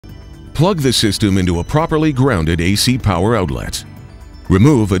Plug the system into a properly grounded AC power outlet.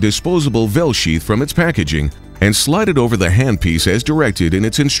 Remove a disposable Vel sheath from its packaging and slide it over the handpiece as directed in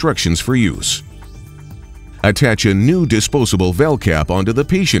its instructions for use. Attach a new disposable Vel cap onto the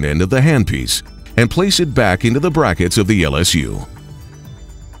patient end of the handpiece and place it back into the brackets of the LSU.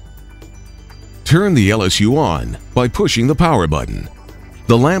 Turn the LSU on by pushing the power button.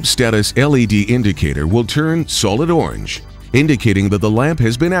 The lamp status LED indicator will turn solid orange, indicating that the lamp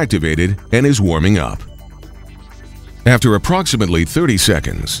has been activated and is warming up. After approximately 30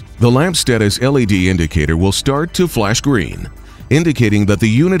 seconds, the lamp status LED indicator will start to flash green, indicating that the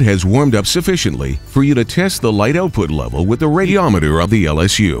unit has warmed up sufficiently for you to test the light output level with the radiometer of the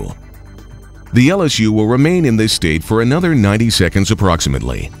LSU. The LSU will remain in this state for another 90 seconds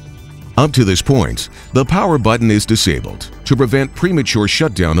approximately. Up to this point, the power button is disabled to prevent premature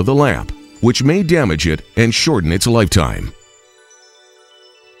shutdown of the lamp, which may damage it and shorten its lifetime.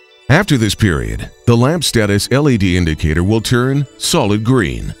 After this period, the lamp status LED indicator will turn solid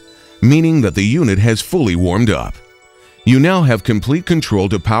green, meaning that the unit has fully warmed up. You now have complete control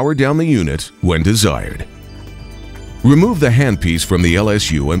to power down the unit when desired. Remove the handpiece from the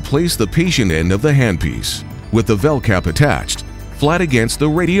LSU and place the patient end of the handpiece, with the Vel cap attached, flat against the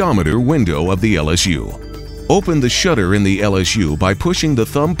radiometer window of the LSU. Open the shutter in the LSU by pushing the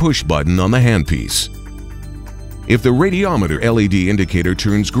thumb push button on the handpiece. If the radiometer LED indicator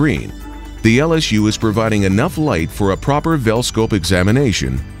turns green, the LSU is providing enough light for a proper Velscope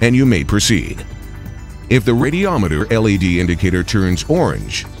examination and you may proceed. If the radiometer LED indicator turns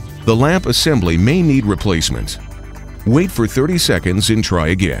orange, the lamp assembly may need replacement. Wait for 30 seconds and try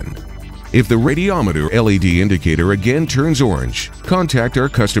again. If the radiometer LED indicator again turns orange, contact our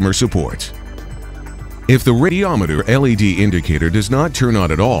customer support. If the radiometer LED indicator does not turn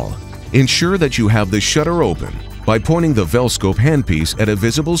on at all, ensure that you have the shutter open by pointing the Velscope handpiece at a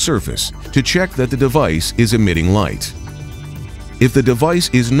visible surface to check that the device is emitting light. If the device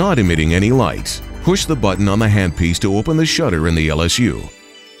is not emitting any light, push the button on the handpiece to open the shutter in the LSU.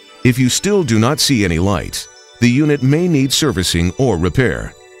 If you still do not see any light, the unit may need servicing or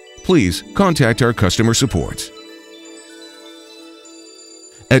repair. Please contact our customer support.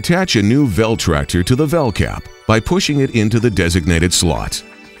 Attach a new Vel tractor to the Vel cap by pushing it into the designated slot.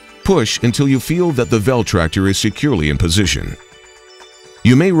 Push until you feel that the Vel tractor is securely in position.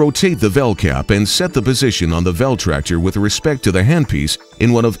 You may rotate the Vel cap and set the position on the Vel tractor with respect to the handpiece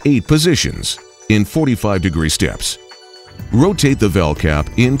in one of 8 positions, in 45-degree steps. Rotate the Vel cap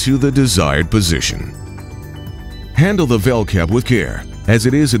into the desired position. Handle the Vel cap with care, as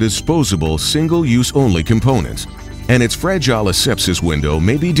it is a disposable single-use only component, and its fragile asepsis window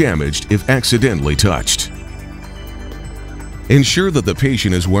may be damaged if accidentally touched. Ensure that the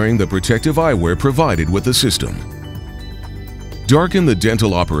patient is wearing the protective eyewear provided with the system. Darken the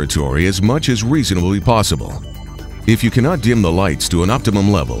dental operatory as much as reasonably possible. If you cannot dim the lights to an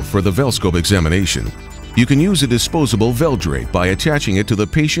optimum level for the Velscope examination, you can use a disposable Vel drape by attaching it to the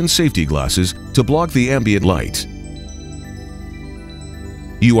patient's safety glasses to block the ambient light.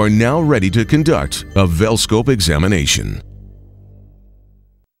 You are now ready to conduct a Velscope examination.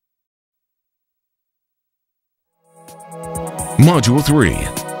 Module 3.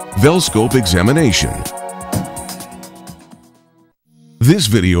 Velscope Examination. This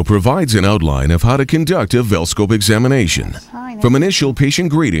video provides an outline of how to conduct a Velscope examination, from initial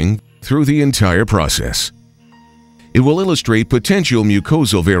patient greeting through the entire process. It will illustrate potential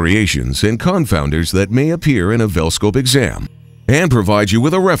mucosal variations and confounders that may appear in a Velscope exam, and provide you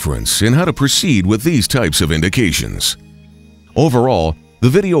with a reference in how to proceed with these types of indications. Overall, the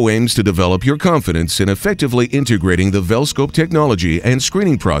video aims to develop your confidence in effectively integrating the Velscope technology and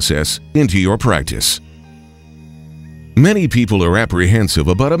screening process into your practice. Many people are apprehensive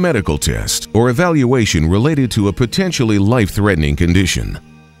about a medical test or evaluation related to a potentially life-threatening condition.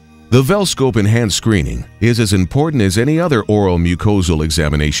 The Velscope enhanced screening is as important as any other oral mucosal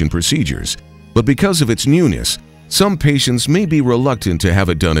examination procedures, but because of its newness, some patients may be reluctant to have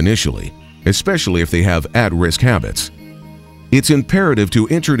it done initially, especially if they have at-risk habits. It's imperative to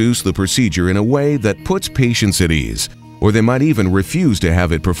introduce the procedure in a way that puts patients at ease, or they might even refuse to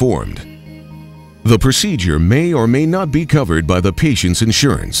have it performed. The procedure may or may not be covered by the patient's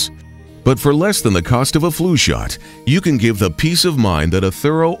insurance, but for less than the cost of a flu shot, you can give the peace of mind that a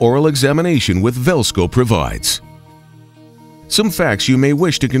thorough oral examination with Velscope provides. Some facts you may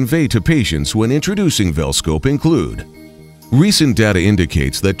wish to convey to patients when introducing Velscope include: recent data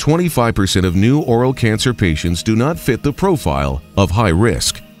indicates that 25% of new oral cancer patients do not fit the profile of high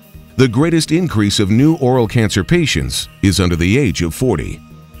risk. The greatest increase of new oral cancer patients is under the age of 40.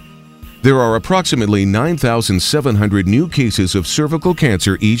 There are approximately 9,700 new cases of cervical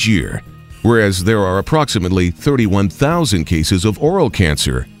cancer each year, whereas there are approximately 31,000 cases of oral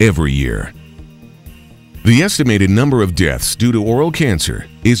cancer every year. The estimated number of deaths due to oral cancer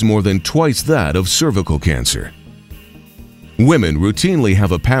is more than twice that of cervical cancer. Women routinely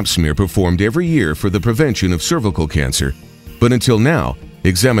have a pap smear performed every year for the prevention of cervical cancer, but until now,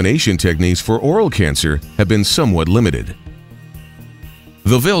 examination techniques for oral cancer have been somewhat limited.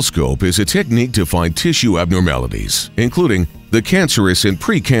 The Velscope is a technique to find tissue abnormalities, including the cancerous and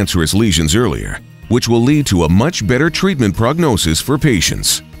precancerous lesions earlier, which will lead to a much better treatment prognosis for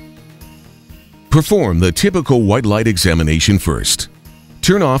patients. Perform the typical white light examination first.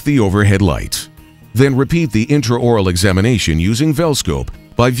 Turn off the overhead light. Then repeat the intraoral examination using Velscope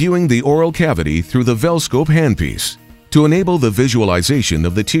by viewing the oral cavity through the Velscope handpiece to enable the visualization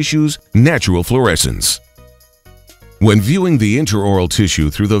of the tissue's natural fluorescence. When viewing the intraoral tissue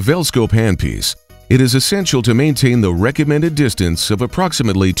through the Velscope handpiece, it is essential to maintain the recommended distance of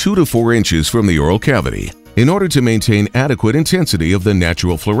approximately 2 to 4 inches from the oral cavity in order to maintain adequate intensity of the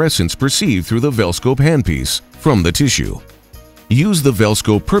natural fluorescence perceived through the Velscope handpiece from the tissue. Use the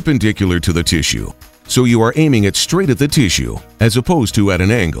Velscope perpendicular to the tissue, so you are aiming it straight at the tissue as opposed to at an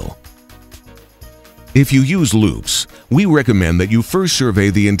angle. If you use loupes, we recommend that you first survey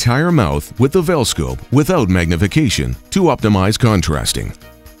the entire mouth with the Velscope without magnification to optimize contrasting.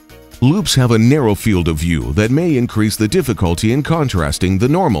 Loupes have a narrow field of view that may increase the difficulty in contrasting the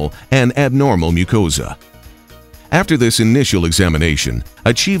normal and abnormal mucosa. After this initial examination,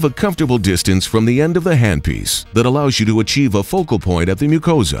 achieve a comfortable distance from the end of the handpiece that allows you to achieve a focal point at the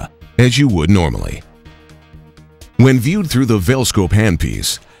mucosa as you would normally. When viewed through the Velscope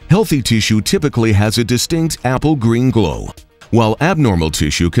handpiece, healthy tissue typically has a distinct apple green glow, while abnormal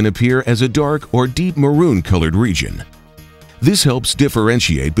tissue can appear as a dark or deep maroon-colored region. This helps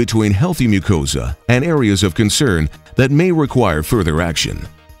differentiate between healthy mucosa and areas of concern that may require further action.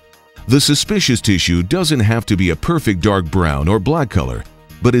 The suspicious tissue doesn't have to be a perfect dark brown or black color,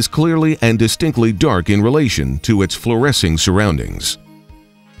 but is clearly and distinctly dark in relation to its fluorescing surroundings.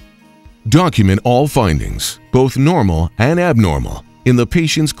 Document all findings, both normal and abnormal, in the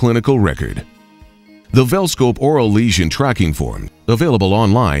patient's clinical record. The Velscope oral lesion tracking form, available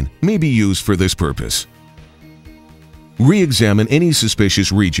online, may be used for this purpose. Re-examine any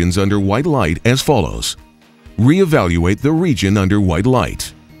suspicious regions under white light as follows. Re-evaluate the region under white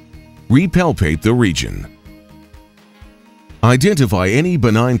light. Repalpate the region. Identify any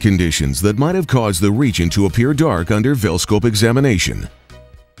benign conditions that might have caused the region to appear dark under Velscope examination.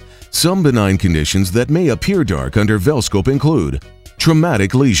 Some benign conditions that may appear dark under Velscope include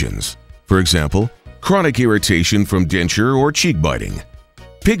traumatic lesions, for example, chronic irritation from denture or cheek biting;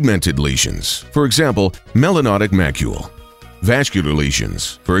 pigmented lesions, for example, melanotic macule; vascular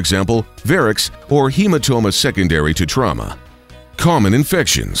lesions, for example, varix or hematoma secondary to trauma; common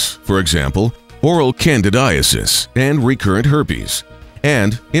infections, for example, oral candidiasis and recurrent herpes;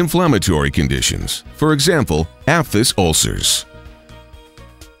 and inflammatory conditions, for example, aphthous ulcers.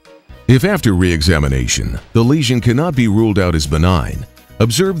 If after re-examination, the lesion cannot be ruled out as benign,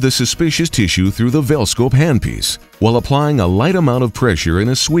 observe the suspicious tissue through the Velscope handpiece while applying a light amount of pressure in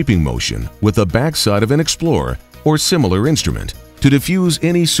a sweeping motion with the backside of an Explorer or similar instrument to diffuse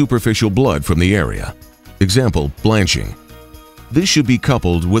any superficial blood from the area. Example, blanching. This should be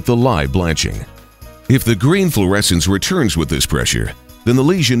coupled with the live blanching. If the green fluorescence returns with this pressure, then the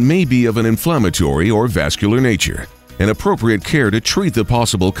lesion may be of an inflammatory or vascular nature, and appropriate care to treat the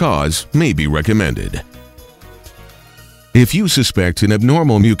possible cause may be recommended. If you suspect an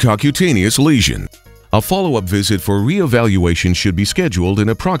abnormal mucocutaneous lesion, a follow-up visit for re-evaluation should be scheduled in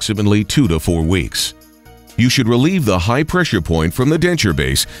approximately 2 to 4 weeks. You should relieve the high pressure point from the denture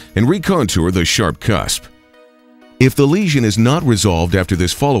base and recontour the sharp cusp. If the lesion is not resolved after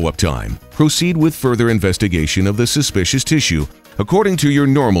this follow-up time, proceed with further investigation of the suspicious tissue according to your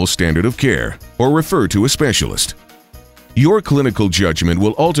normal standard of care or refer to a specialist. Your clinical judgment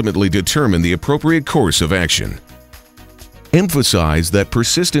will ultimately determine the appropriate course of action. Emphasize that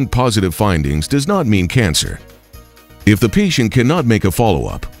persistent positive findings does not mean cancer. If the patient cannot make a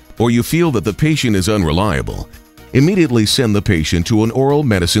follow-up, or you feel that the patient is unreliable, immediately send the patient to an oral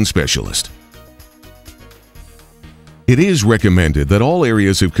medicine specialist. It is recommended that all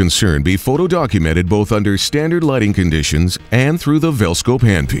areas of concern be photo-documented both under standard lighting conditions and through the Velscope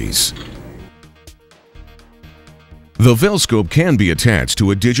handpiece. The Velscope can be attached to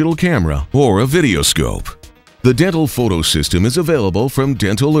a digital camera or a videoscope. The dental photo system is available from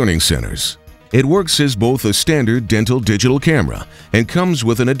dental learning centers. It works as both a standard dental digital camera and comes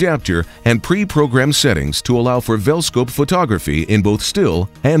with an adapter and pre-programmed settings to allow for Velscope photography in both still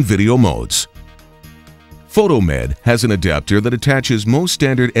and video modes. PhotoMed has an adapter that attaches most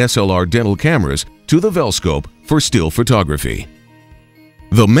standard SLR dental cameras to the Velscope for still photography.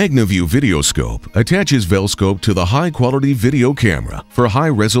 The MagnaView Videoscope attaches Velscope to the high-quality video camera for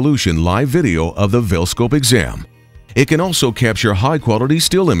high-resolution live video of the Velscope exam. It can also capture high-quality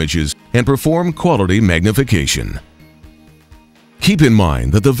still images and perform quality magnification. Keep in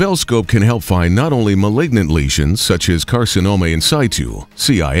mind that the Velscope can help find not only malignant lesions such as carcinoma in situ,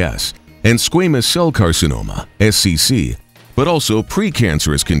 CIS, and squamous cell carcinoma, SCC, but also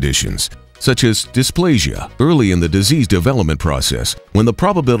precancerous conditions such as dysplasia early in the disease development process when the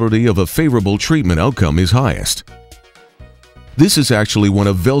probability of a favorable treatment outcome is highest. This is actually one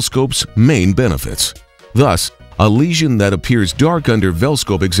of Velscope's main benefits. Thus, a lesion that appears dark under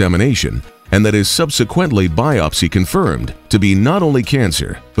Velscope examination and that is subsequently biopsy confirmed to be not only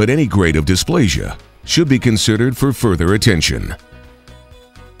cancer but any grade of dysplasia should be considered for further attention.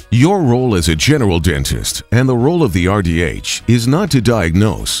 Your role as a general dentist and the role of the RDH is not to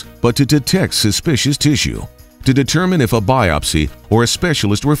diagnose, but to detect suspicious tissue, to determine if a biopsy or a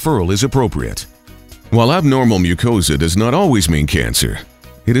specialist referral is appropriate. While abnormal mucosa does not always mean cancer,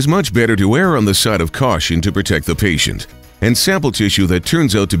 it is much better to err on the side of caution to protect the patient and sample tissue that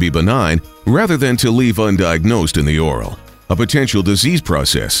turns out to be benign rather than to leave undiagnosed in the oral, a potential disease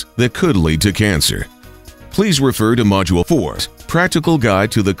process that could lead to cancer. Please refer to Module 4's Practical Guide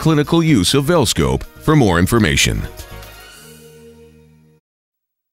to the Clinical Use of Velscope for more information.